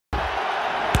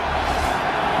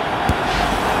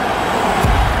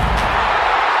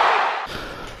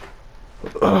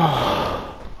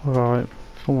Right,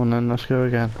 come on then, let's go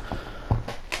again.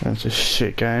 It's a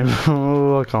shit game.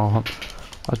 Oh, I can't.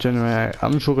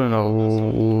 I'm struggling a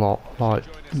lot, like,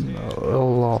 a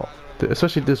lot.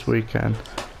 Especially this weekend,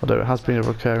 although it has been a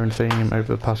recurring theme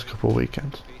over the past couple of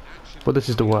weekends. But this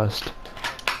is the worst.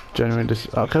 Genuinely, this.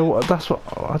 Okay, well, that's what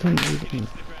I didn't even.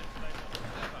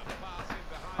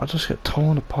 I just get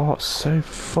torn apart so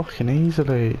fucking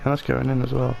easily, and that's going in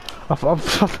as well. I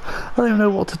don't even know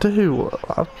what to do.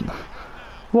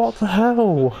 What the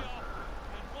hell?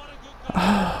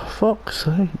 Oh, fuck's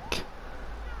sake!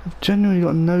 I've genuinely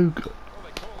got no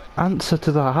answer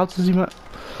to that. How does he I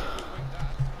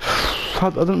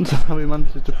don't know how he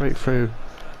manages to break through.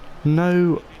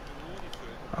 No,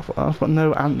 I've got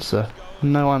no answer.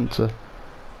 No answer.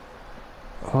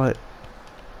 Like,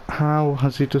 how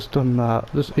has he just done that?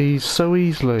 He's so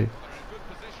easily.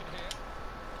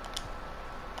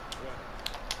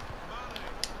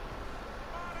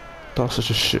 That's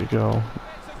such a shit goal.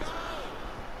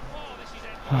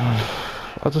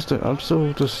 I'm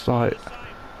still just like,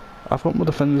 I've got my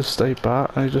defenders to stay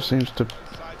back, and he just seems to.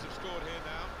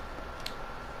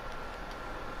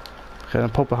 Okay, then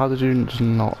Pogba, how did you just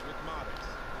not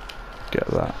get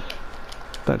that?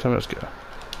 Don't tell me let's go.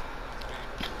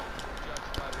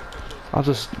 I'm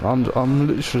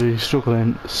literally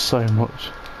struggling so much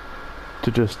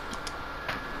to just.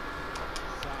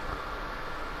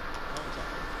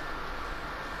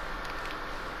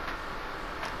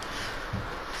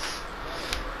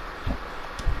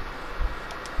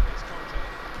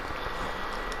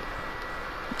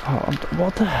 Oh,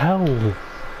 what the hell?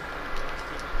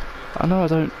 I know I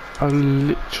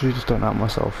literally just don't know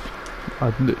myself. I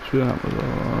literally don't know myself.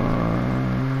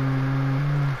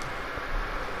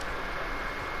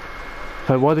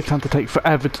 So why they can't take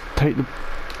forever to take the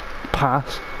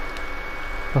pass?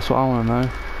 That's what I want to know.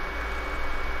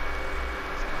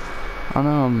 I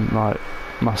know I'm like,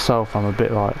 myself, I'm a bit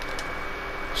like,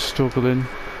 struggling.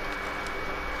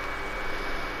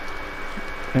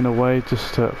 In a way,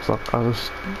 just to,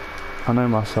 cause I know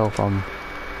myself,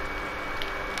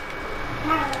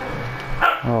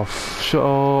 oh, shut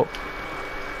up.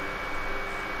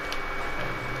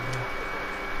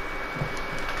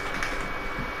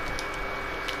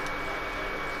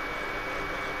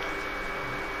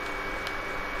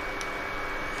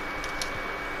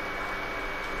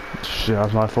 Shit,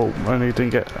 that's my fault. Only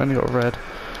got red.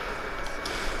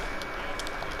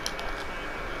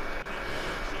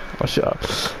 Oh shit.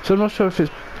 So I'm not sure if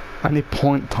it's any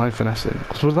point time finessing.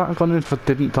 Because would that have gone in if I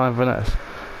didn't time finesse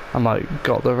and like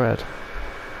got the red?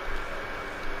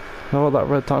 Now what that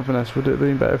red time finesse, would it have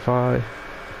been better if I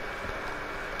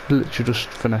literally just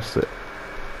finessed it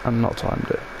and not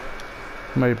timed it?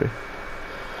 Maybe.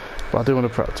 But I do want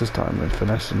to practice timing and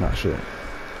finessing that shit.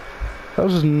 That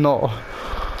was just not.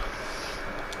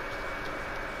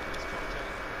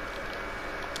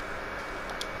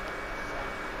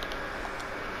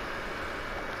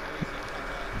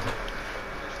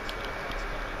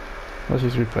 I just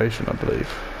need to be patient, I believe,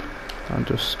 and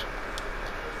just.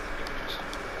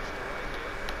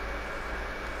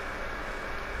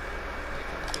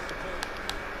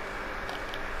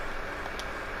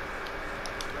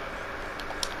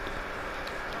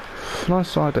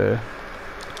 Nice idea.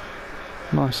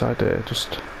 Nice idea,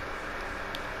 just.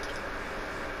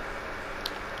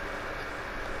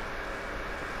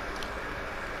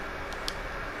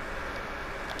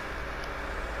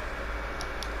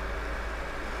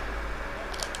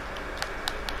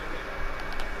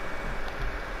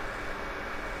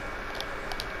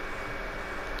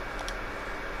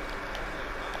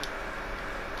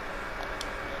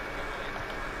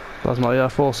 That's my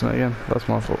forcing it again. That's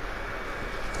my fault.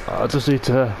 I just need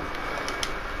to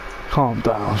calm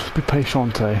down. Be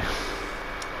patient.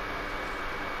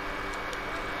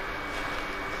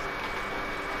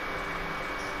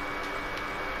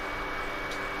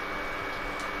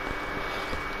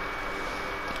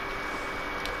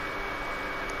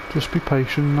 Just be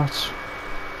patient. That's.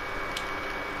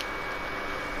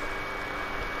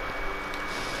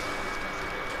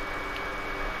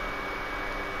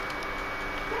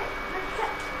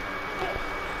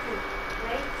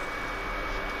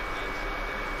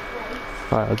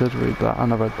 Right, I did read that,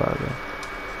 and I read that again.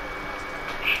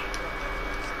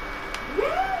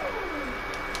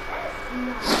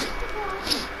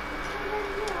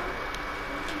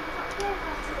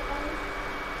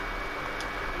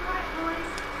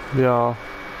 Yeah.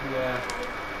 Yeah.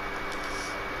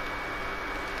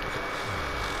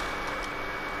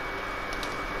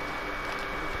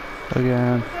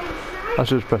 Again. I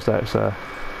should have pressed X there.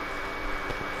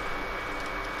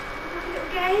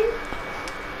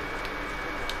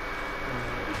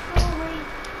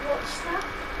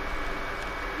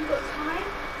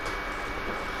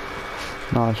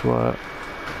 Nice work.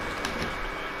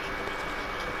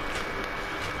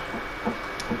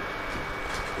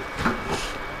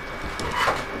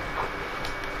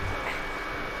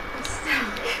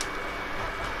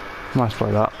 Nice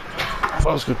play that. That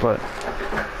was a good play.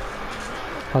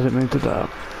 I didn't mean to do that.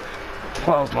 That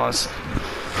was nice.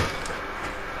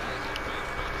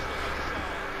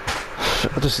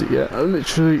 I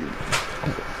literally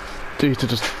need to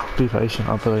just be patient,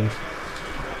 I believe.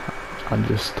 And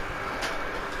just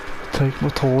take my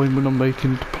time when I'm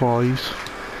making the plays.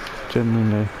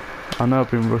 Genuinely. I know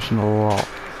I've been rushing a lot.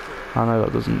 I know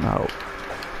that doesn't help.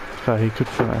 Okay, he could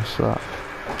finish that.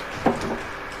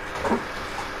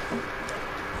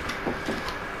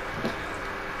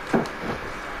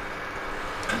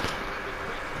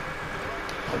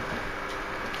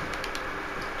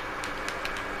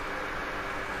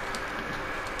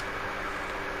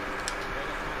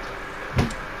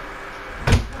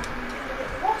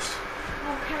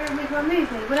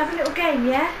 We'll have a little game,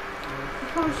 yeah? I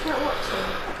promise start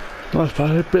watching. Nice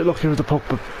play, a bit lucky with the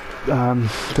Pogba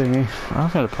thingy. I'm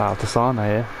going to play out to Sane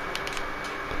here.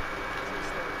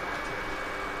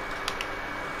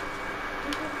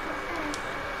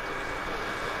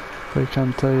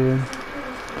 Kante in.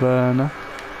 Werner.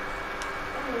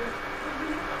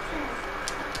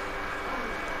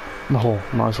 Oh,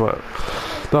 nice work.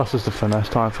 That's just a finesse,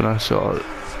 time finesse shot.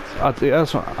 I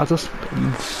just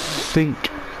think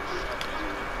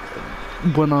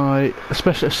when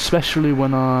especially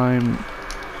when I'm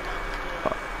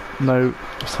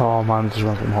oh man, just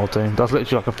run from the whole team. That's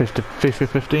literally like a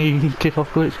 50-50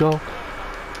 kick-off glitch goal.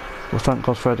 Well, thank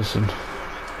God for Edison.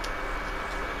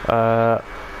 I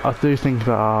do think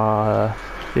that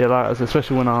yeah, like,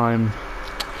 especially when I'm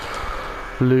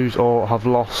lose or have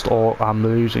lost or I'm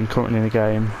losing currently in a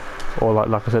game, or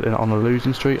like I said, on a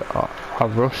losing streak, I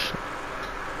rush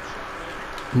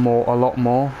a lot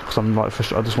more because I'm like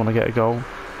I just want to get a goal.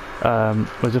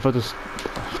 Whereas if I just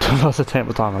take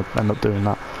my time, I end up doing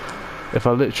that. If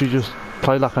I literally just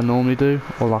play like I normally do,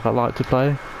 or like I like to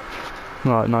play,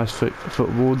 like nice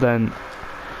football, then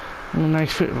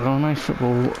nice football.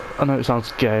 I know it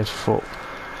sounds gay as fuck,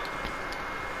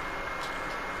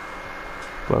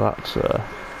 but that's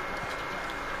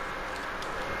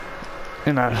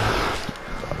you know,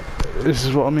 this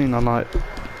is what I mean.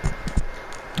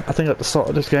 I think at the start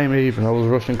of this game even, I was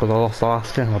rushing because I lost the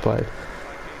last game I played.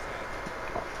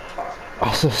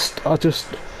 I just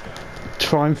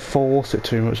try and force it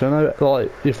too much. I know,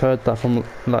 like, you've heard that from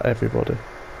like everybody.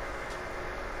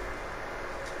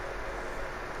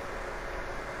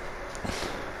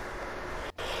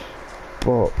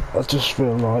 But I just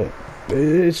feel like it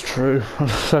is true,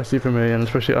 especially for me, and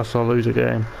especially after I lose a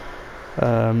game.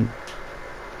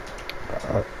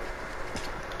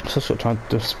 So sort of trying to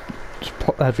just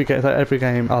put every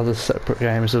game as a separate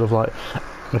game instead of like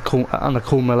an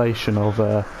accumulation of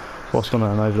what's going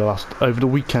on over the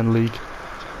weekend league.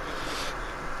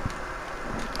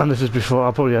 And this is before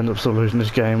I'll probably end up still losing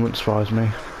this game, wouldn't surprise me.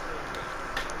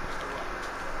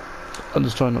 I'm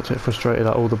just trying not to get frustrated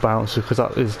at all the bounces because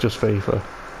that is just FIFA.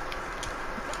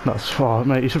 That's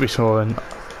mate, you should be scoring.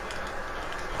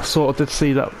 I sort of did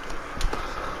see that.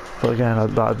 But again,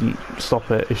 that didn't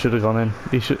stop it. He should have gone in.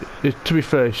 To be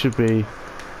fair, this would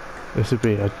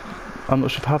be I'm not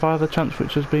sure. Have I had a chance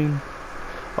which has been?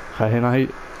 Okay, now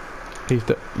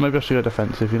maybe I should go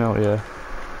defensive. You know what? Yeah,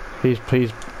 he's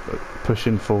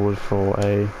pushing forward for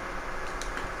a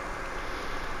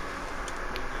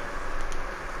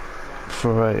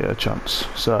chance.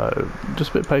 So just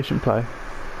a bit of patient play.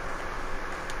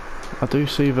 I do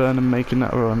see Vernon making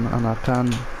that run, and I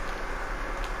can.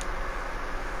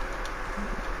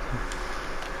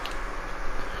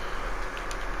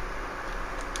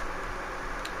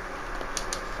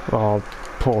 Oh,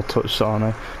 poor touch,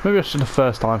 Sane. Maybe I should have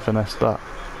first time finessed that.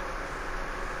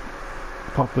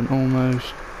 Popping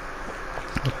almost.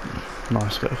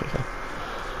 Nice, go.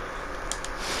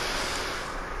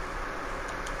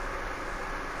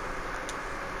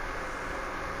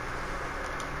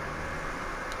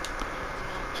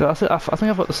 So I think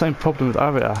I've got the same problem with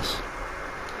Arias.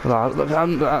 Like,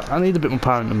 I need a bit more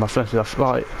power in my finesse.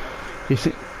 Like,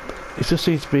 it just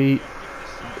seems to be.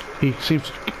 He seems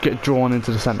to get drawn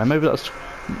into the centre. Maybe that's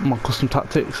my custom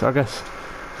tactics. I guess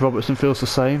Robertson feels the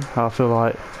same. I feel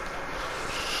like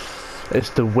it's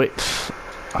the width.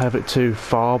 I have it too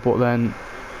far, but then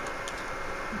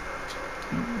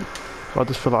I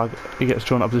just feel like he gets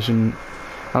drawn out of position.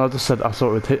 And I just said I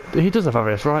saw it with he does have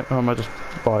Arias, right? Or am I just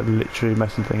like literally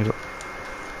messing things up?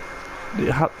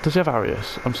 Does he have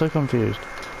Arias? I'm so confused.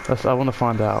 I want to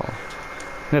find out.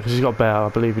 Yeah, because he's got Bear. I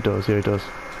believe he does. Yeah, he does.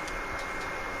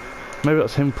 Maybe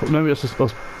that's him. Maybe that's just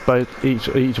us both, each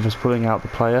of us pulling out the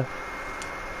player.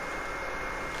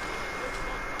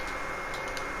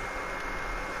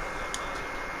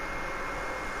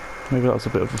 Maybe that's a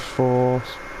bit of a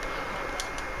force.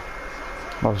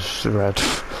 That was just a red.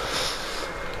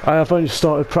 I have only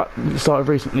started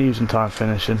recently using time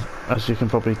finishing, as you can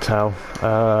probably tell.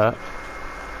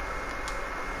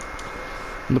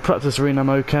 In the practice arena I'm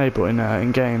okay, but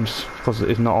in games, because it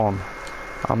is not on,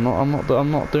 I'm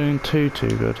not doing too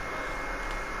good.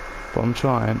 But I'm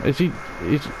trying. I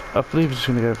believe he's just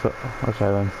gonna go for.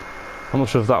 Okay then. I'm not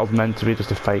sure if that was meant to be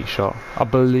just a fake shot. I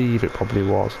believe it probably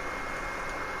was.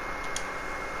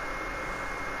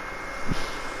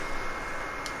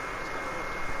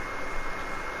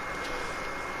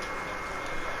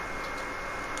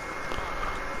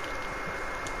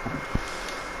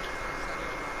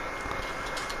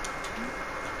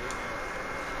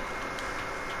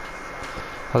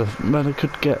 Man, I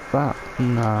could get that.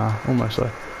 Nah, almost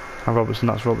though. And Robertson,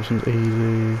 that's Robertson's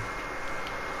easy.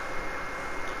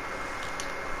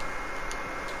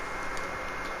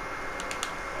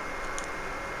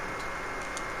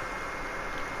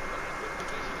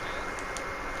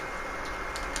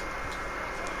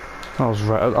 That was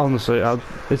right. Honestly,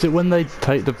 is it when they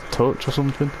take the touch or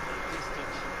something?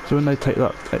 So when they take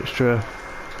that extra.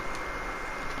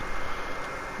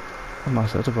 A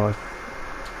nice survive.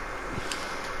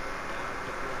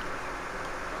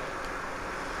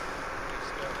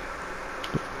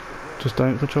 Just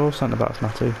don't control centre backs,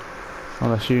 Matty,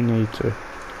 unless you need to.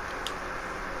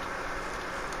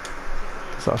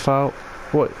 Is that a foul?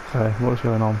 What? Okay, what's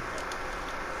going on?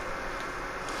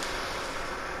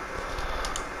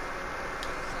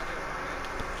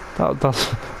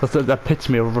 That's the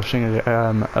epitome of rushing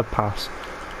a pass.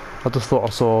 I just thought I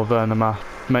saw Werner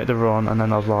make the run, and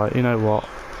then I was like, you know what?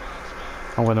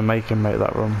 I'm going to make him make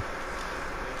that run.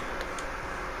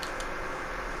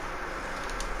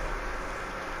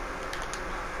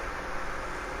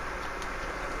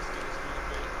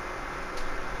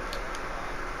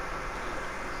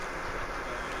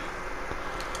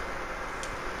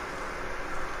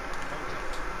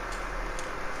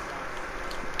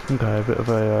 Okay, a bit of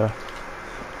a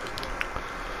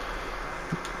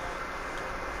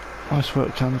nice work,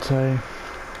 Kante.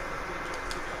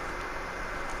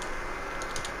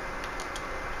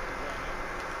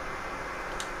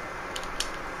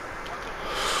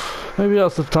 Maybe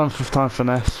that's the time for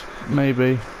finesse,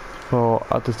 maybe, but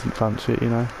I just didn't fancy it, you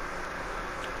know.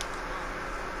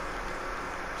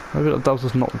 Maybe that was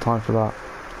just not the time for that.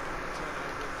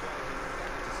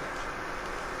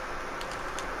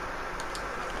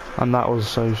 And that was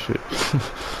so shit.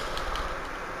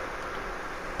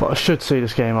 But I should see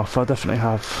this game off, I definitely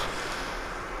have.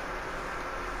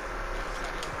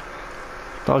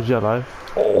 That was yellow.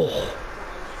 Oh,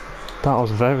 that was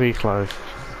very close.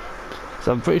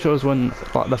 So I'm pretty sure it was when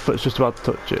like the foot's just about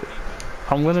to touch it.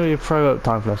 I'm going to be a pro at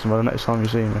time lesson by the next time you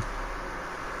see me.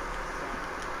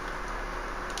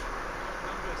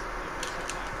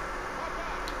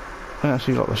 I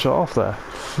actually got the shot off there.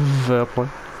 Fair play.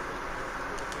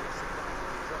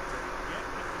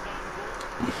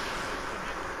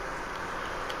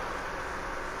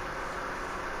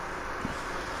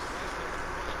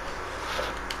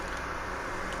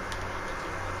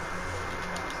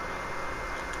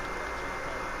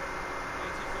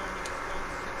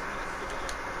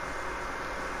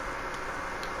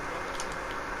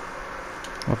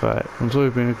 Okay, I'm sorry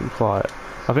we've been a bit quiet.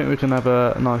 I think we can have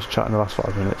a nice chat in the last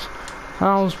 5 minutes.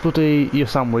 How's bloody your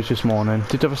sandwich this morning?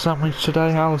 Did you have a sandwich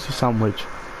today? How was your sandwich?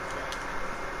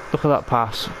 Look at that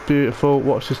pass. Beautiful.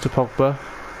 Watch this to Pogba.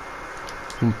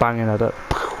 I'm banging at it.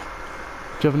 Do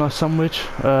you have a nice sandwich?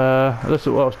 Let's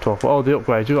look what else to talk about. Oh, the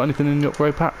upgrades. You got anything in the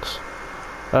upgrade packs?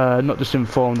 Not just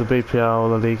Inform, the BPL,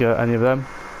 La Liga, any of them.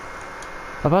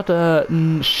 I've had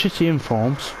shitty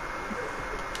Informs.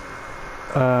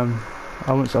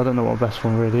 I don't know what the best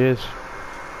one really is.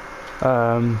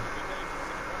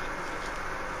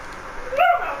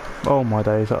 Oh my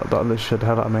days, that literally should the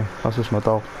hell out of me. That's just my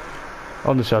dog.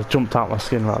 Honestly, I've jumped out my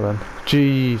skin right then.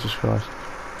 Jesus Christ.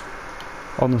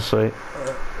 Honestly.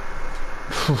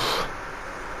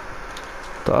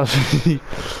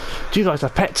 Do you guys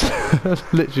have pets?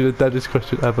 That's literally the deadest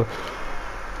question ever.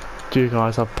 Do you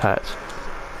guys have pets?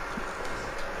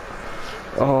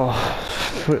 Oh,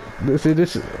 see,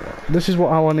 this is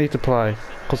how I need to play,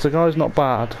 because the guy's not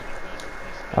bad.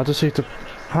 I just need to.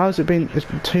 How has it been? It's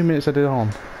been 2 minutes I did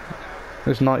on.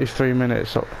 It's 93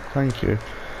 minutes. So thank you.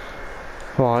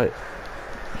 Right.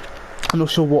 I'm not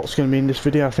sure what's going to be in this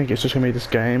video. I think it's just going to be this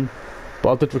game.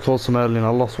 But I did record some earlier and I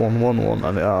lost 1-1-1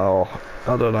 and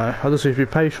I don't know. I just need to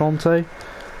be patient.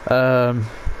 Do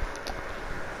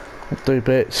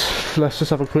bits. Let's just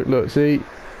have a quick look. See,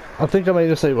 I think I made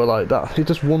a save like that. He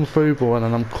just won through ball and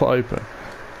then I'm cut open.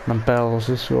 And then Bells,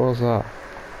 this scores that.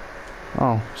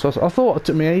 Oh, so I thought it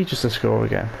took me ages to score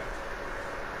again.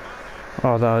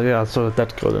 Oh no, yeah, I saw a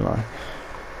dead goal, didn't I?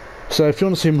 So if you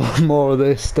want to see more of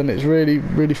this, then it's really,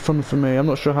 really fun for me. I'm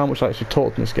not sure how much I actually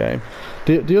talked in this game.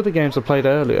 The other games I played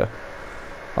earlier,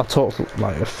 I talked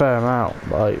like a fair amount.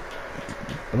 Like,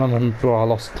 I remember I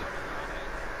lost,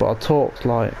 but I talked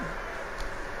like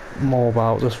more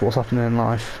about just what's happening in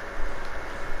life.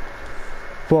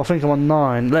 But I think I'm on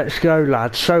 9. Let's go,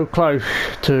 lads. So close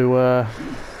to.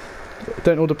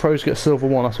 Don't all the pros get silver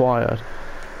 1? That's what I heard.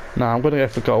 Nah, I'm gonna go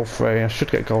for goal 3. I should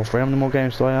get goal 3. How many more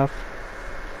games do I have?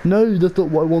 No, that's not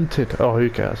what I wanted. Oh, who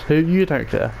cares? You don't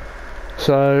care.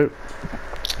 So,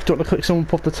 do you want to click someone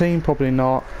off the team? Probably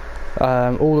not.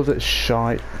 All of it's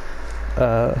shite.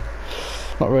 Not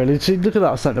really. See, look at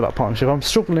that centre-back partnership. I'm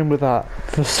struggling with that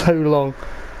for so long.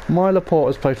 My Laporte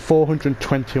has played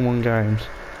 421 games,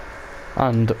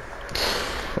 and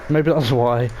maybe that's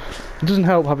why. It doesn't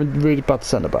help having really bad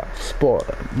centre-backs.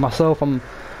 But myself,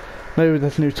 maybe with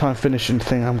this new time finishing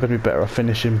thing, I'm going to be better at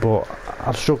finishing, but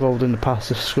I've struggled in the past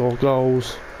to score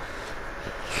goals.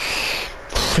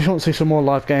 If you want to see some more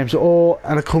live games or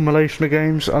an accumulation of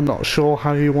games, I'm not sure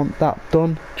how you want that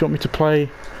done. Do you want me to play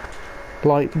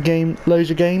like loads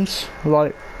of games,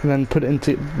 like, and then put it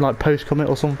into like post commit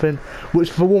or something? Which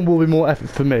for one will be more effort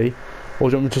for me, or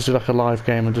do you want me to just do like a live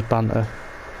game and just banter?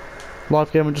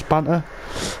 Live game and just banter?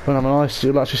 When I'm nice,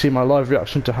 you'll actually see my live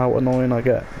reaction to how annoying I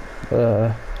get.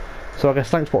 So I guess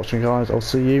thanks for watching, guys. I'll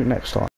see you next time.